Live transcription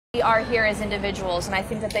We are here as individuals, and I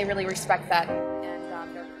think that they really respect that.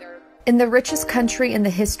 In the richest country in the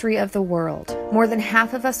history of the world, more than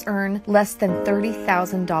half of us earn less than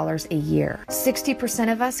 $30,000 a year.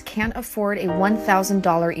 60% of us can't afford a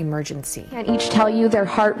 $1,000 emergency. And each tell you their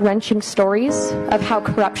heart-wrenching stories of how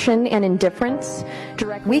corruption and indifference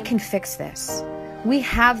directly... We can fix this. We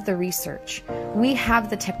have the research. We have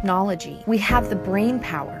the technology. We have the brain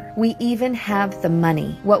power. We even have the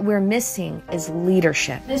money. What we're missing is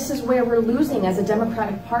leadership. This is where we're losing as a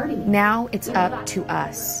Democratic Party. Now it's up to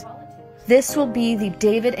us. This will be the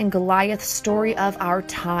David and Goliath story of our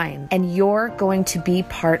time, and you're going to be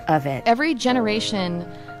part of it. Every generation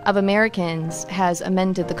of Americans has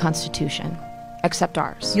amended the Constitution, except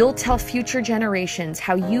ours. You'll tell future generations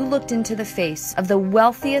how you looked into the face of the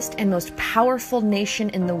wealthiest and most powerful nation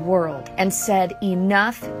in the world and said,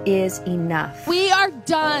 enough is enough. We are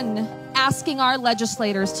done asking our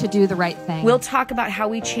legislators to do the right thing. We'll talk about how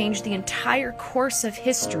we changed the entire course of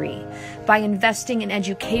history by investing in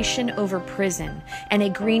education over prison and a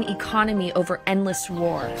green economy over endless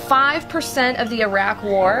war. 5% of the Iraq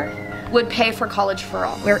War would pay for college for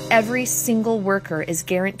all. Where every single worker is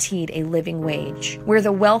guaranteed a living wage. Where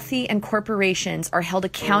the wealthy and corporations are held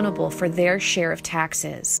accountable for their share of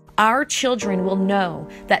taxes. Our children will know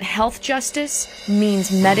that health justice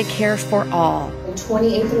means Medicare for all. The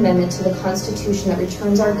 28th Amendment to the Constitution that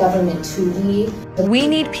returns our government to lead. We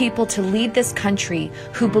need people to lead this country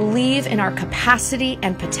who believe in our capacity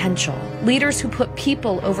and potential. Leaders who put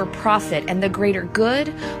people over profit and the greater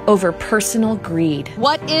good over personal greed.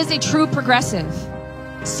 What is a true progressive?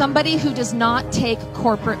 Somebody who does not take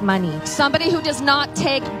corporate money. Somebody who does not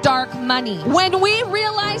take dark money. When we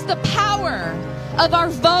realize the power of our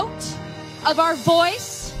vote, of our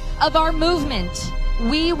voice, of our movement,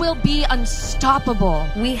 we will be unstoppable.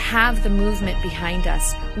 We have the movement behind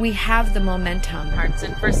us. We have the momentum.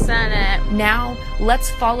 Hartson for Senate. Now, let's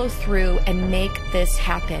follow through and make this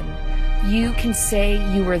happen. You can say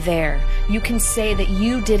you were there. You can say that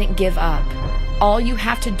you didn't give up. All you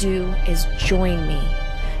have to do is join me.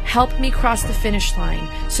 Help me cross the finish line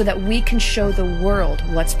so that we can show the world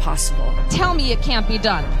what's possible. Tell me it can't be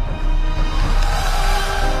done.